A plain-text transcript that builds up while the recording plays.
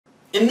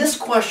In this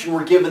question,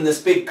 we're given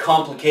this big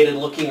complicated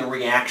looking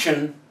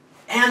reaction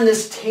and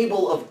this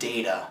table of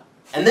data.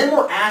 And then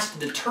we're asked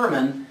to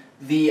determine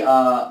the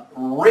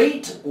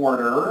rate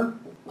order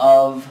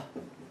of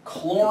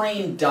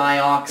chlorine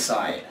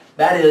dioxide.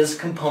 That is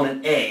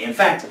component A. In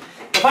fact,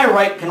 if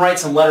I can write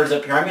some letters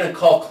up here, I'm going to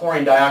call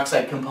chlorine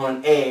dioxide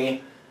component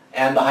A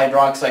and the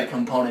hydroxide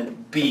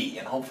component B,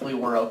 and hopefully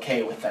we're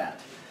okay with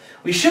that.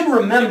 We should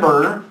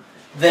remember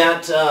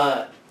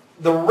that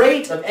the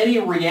rate of any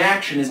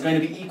reaction is going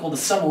to be equal to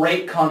some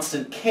rate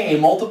constant K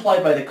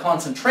multiplied by the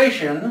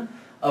concentration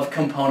of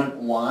component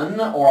 1,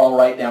 or I'll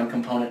write down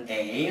component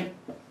A,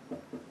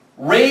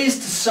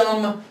 raised to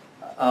some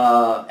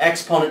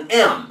exponent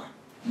M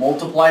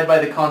multiplied by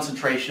the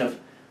concentration of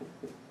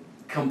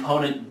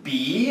component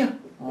B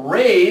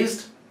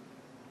raised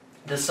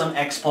to some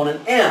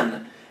exponent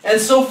N, and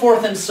so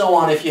forth and so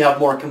on if you have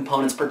more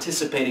components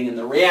participating in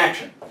the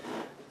reaction.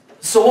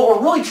 So what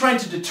we're really trying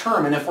to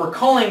determine, if we're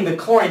calling the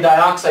chlorine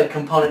dioxide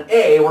component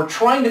A, we're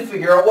trying to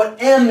figure out what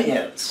M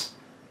is.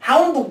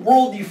 How in the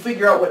world do you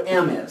figure out what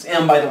M is?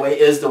 M, by the way,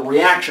 is the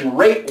reaction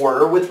rate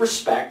order with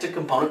respect to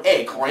component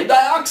A, chlorine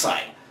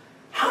dioxide.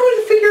 How do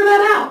we figure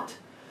that out?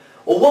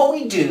 Well, what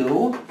we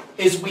do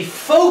is we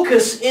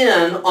focus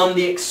in on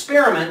the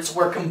experiments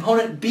where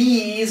component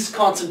B's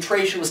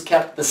concentration was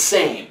kept the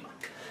same.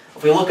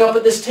 If we look up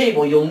at this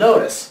table, you'll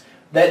notice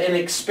that in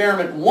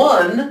experiment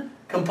 1,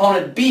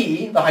 component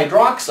B, the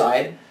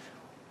hydroxide,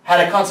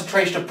 had a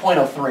concentration of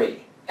 0.03.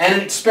 And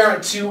in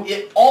experiment 2,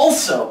 it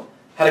also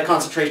had a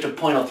concentration of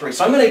 0.03.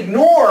 So I'm going to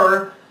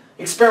ignore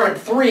experiment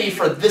 3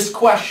 for this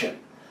question.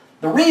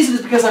 The reason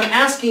is because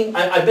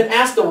I've been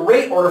asked the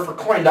rate order for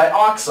chlorine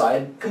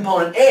dioxide,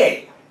 component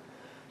A.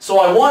 So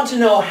I want to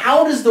know,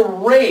 how does the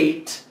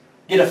rate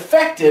get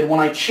affected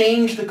when I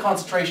change the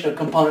concentration of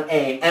component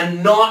A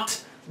and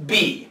not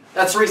B?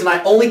 That's the reason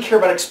I only care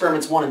about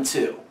experiments 1 and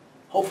 2.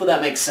 Hopefully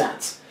that makes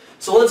sense.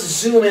 So let's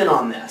zoom in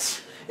on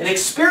this. In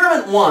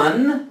experiment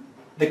 1,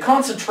 the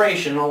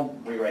concentration, I'll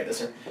rewrite this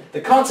here,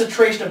 the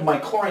concentration of my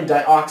chlorine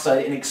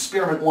dioxide in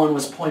experiment 1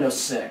 was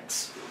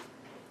 0.06.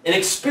 In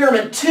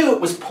experiment 2,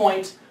 it was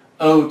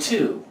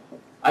 0.02.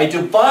 I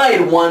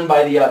divide one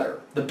by the other,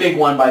 the big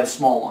one by the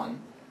small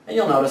one, and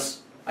you'll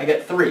notice I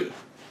get 3.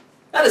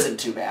 That isn't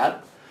too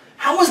bad.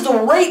 How was the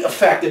rate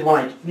affected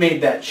when I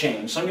made that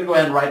change? So I'm going to go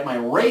ahead and write my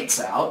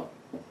rates out.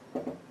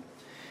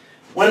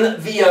 When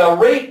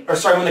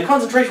the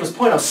concentration was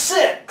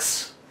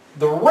 0.06,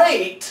 the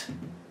rate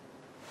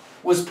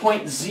was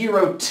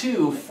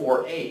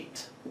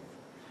 0.0248.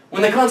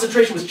 When the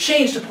concentration was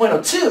changed to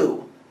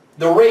 0.02,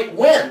 the rate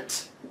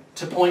went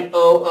to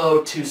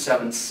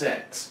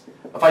 0.00276.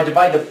 If I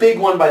divide the big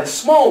one by the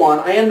small one,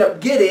 I end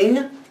up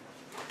getting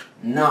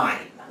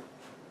 9.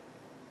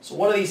 So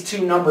what do these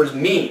two numbers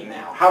mean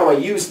now? How do I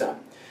use them?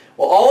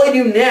 Well, all I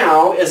do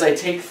now is I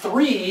take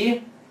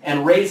 3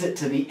 and raise it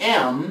to the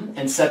M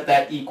and set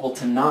that equal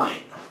to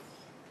 9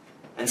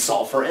 and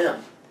solve for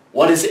M.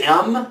 What is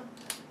M?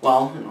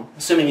 Well,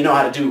 assuming you know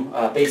how to do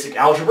basic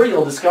algebra,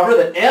 you'll discover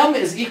that M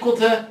is equal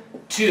to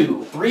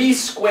 2. 3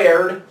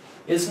 squared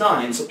is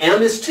 9, so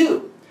M is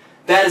 2.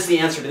 That is the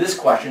answer to this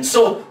question.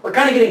 So we're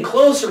kind of getting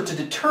closer to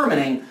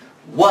determining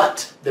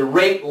what the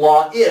rate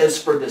law is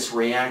for this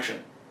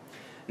reaction.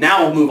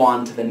 Now we'll move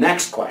on to the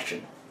next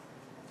question.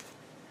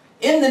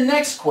 In the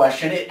next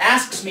question, it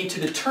asks me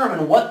to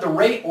determine what the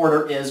rate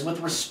order is with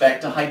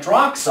respect to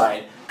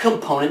hydroxide,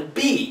 component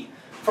B.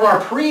 From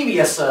our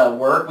previous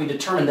work, we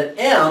determined that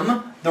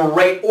M, the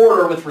rate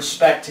order with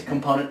respect to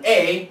component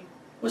A,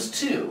 was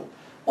 2.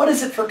 What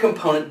is it for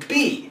component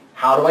B?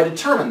 How do I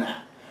determine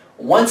that?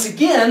 Once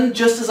again,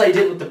 just as I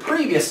did with the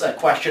previous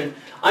question,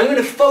 I'm going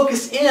to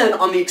focus in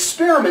on the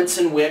experiments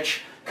in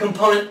which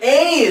component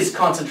A's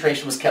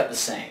concentration was kept the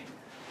same.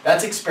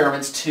 That's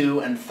experiments 2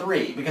 and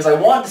 3, because I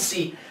want to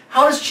see,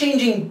 how does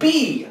changing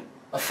B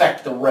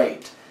affect the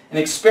rate? In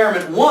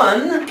experiment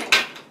 1,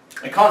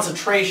 the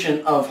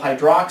concentration of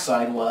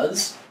hydroxide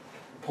was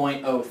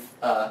 0.0.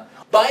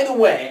 By the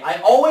way, I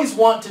always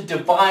want to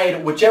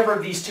divide whichever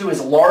of these two is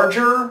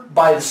larger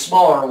by the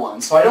smaller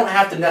one. So I don't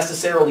have to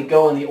necessarily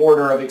go in the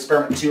order of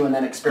experiment 2 and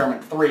then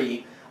experiment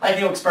 3. I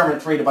can go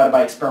experiment 3 divided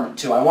by experiment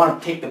 2. I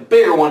want to take the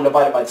bigger one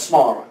divided by the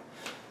smaller one.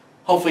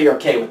 Hopefully you're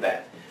okay with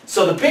that.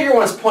 So the bigger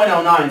one is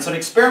 0.09. So in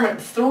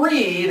experiment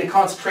 3, the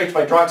concentration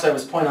of hydroxide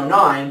was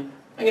 0.09.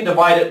 I can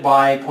divide it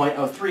by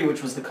 0.03,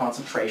 which was the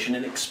concentration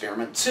in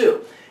experiment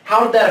 2.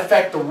 How did that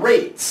affect the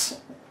rates?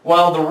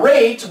 Well, the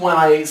rate, when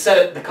I set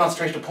it, the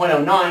concentration to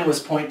 0.09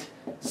 was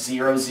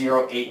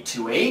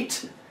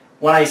 0.00828.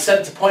 When I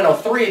set it to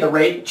 0.03, the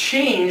rate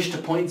changed to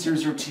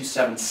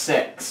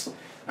 0.00276.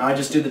 Now I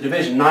just do the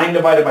division. 9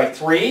 divided by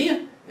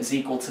 3 is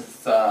equal to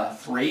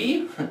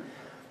 3.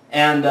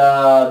 And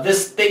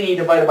this thingy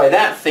divided by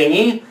that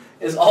thingy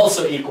is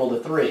also equal to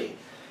 3.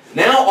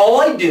 Now all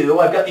I do,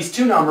 I've got these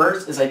two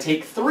numbers, is I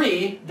take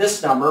 3,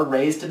 this number,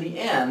 raised to the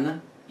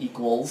n,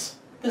 equals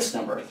this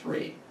number,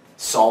 3.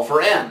 Solve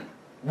for n.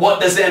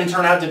 What does n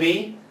turn out to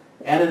be?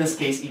 N in this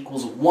case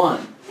equals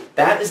 1.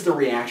 That is the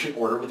reaction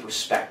order with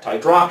respect to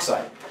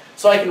hydroxide.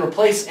 So I can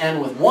replace n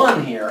with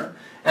 1 here,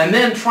 and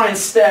then try and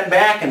stand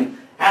back and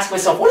ask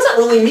myself, what does that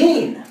really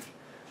mean?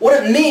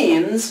 What it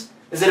means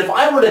is that if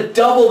I were to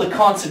double the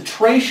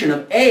concentration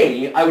of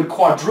A, I would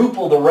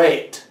quadruple the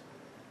rate,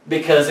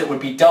 because it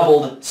would be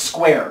doubled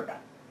squared.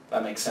 If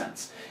that makes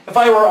sense. If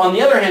I were, on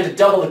the other hand, to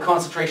double the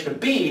concentration of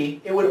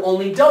B, it would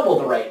only double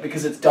the rate,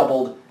 because it's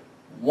doubled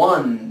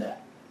 1.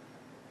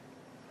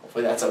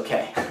 Hopefully that's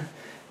okay.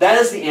 That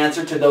is the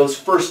answer to those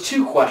first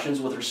two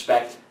questions with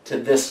respect to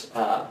this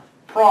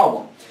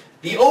problem.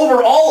 The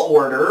overall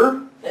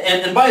order,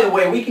 and by the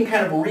way, we can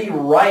kind of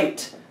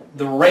rewrite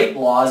the rate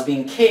law as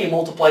being K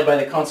multiplied by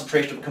the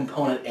concentration of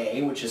component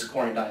A, which is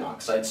chlorine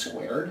dioxide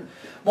squared,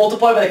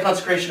 multiplied by the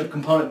concentration of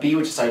component B,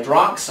 which is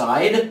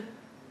hydroxide,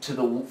 to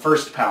the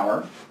first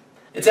power.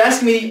 It's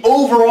asking me the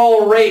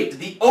overall rate.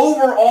 The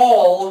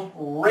overall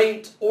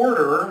rate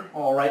order,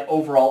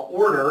 overall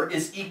order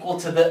is equal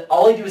to the,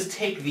 all I do is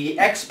take the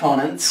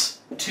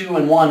exponents, 2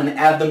 and 1, and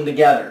add them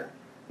together.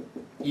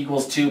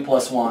 Equals 2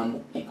 plus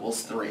 1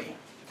 equals 3.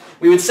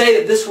 We would say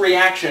that this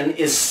reaction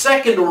is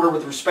second order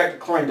with respect to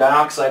chlorine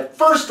dioxide,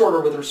 first order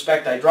with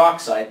respect to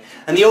hydroxide,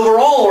 and the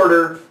overall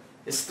order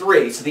is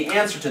 3. So the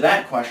answer to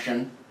that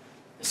question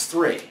is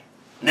 3.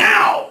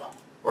 Now,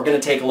 we're going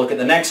to take a look at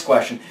the next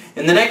question.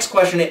 In the next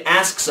question, it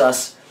asks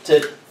us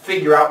to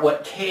figure out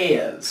what K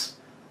is.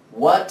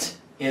 What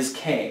is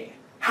K?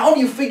 How do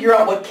you figure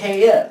out what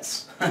K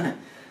is?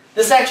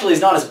 This actually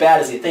is not as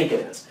bad as you think it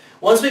is.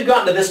 Once we've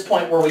gotten to this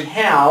point where we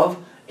have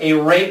a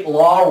rate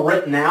law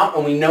written out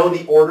and we know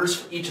the orders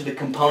for each of the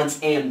components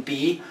A and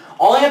B,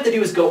 all I have to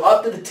do is go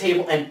up to the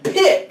table and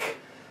pick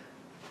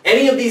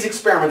any of these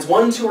experiments,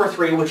 1, 2, or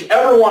 3,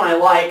 whichever one I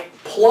like,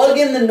 plug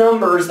in the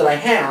numbers that I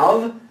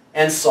have,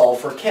 and solve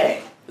for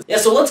K. Yeah,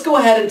 so let's go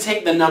ahead and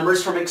take the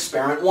numbers from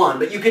experiment 1,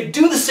 but you could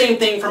do the same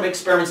thing from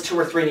experiments 2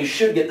 or 3 and you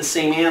should get the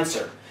same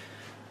answer.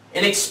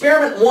 In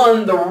experiment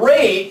 1, the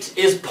rate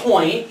is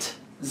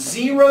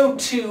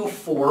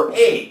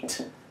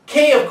 0.0248.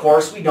 K, of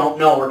course, we don't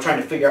know. We're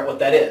trying to figure out what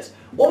that is.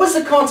 What was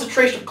the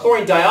concentration of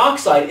chlorine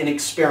dioxide in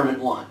experiment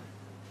 1?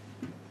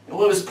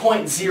 Well, it was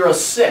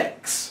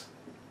 0.06.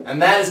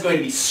 And that is going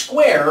to be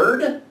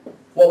squared.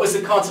 What was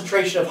the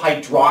concentration of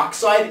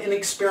hydroxide in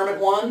experiment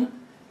 1?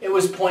 It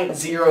was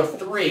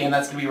 0.03, and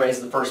that's going to be raised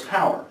to the first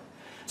power.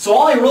 So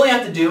all I really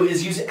have to do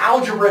is use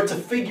algebra to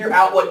figure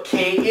out what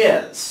K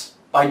is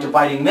by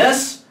dividing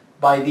this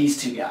by these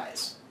two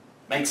guys.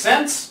 Make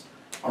sense?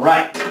 All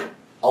right.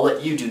 I'll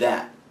let you do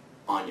that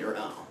on your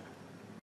own.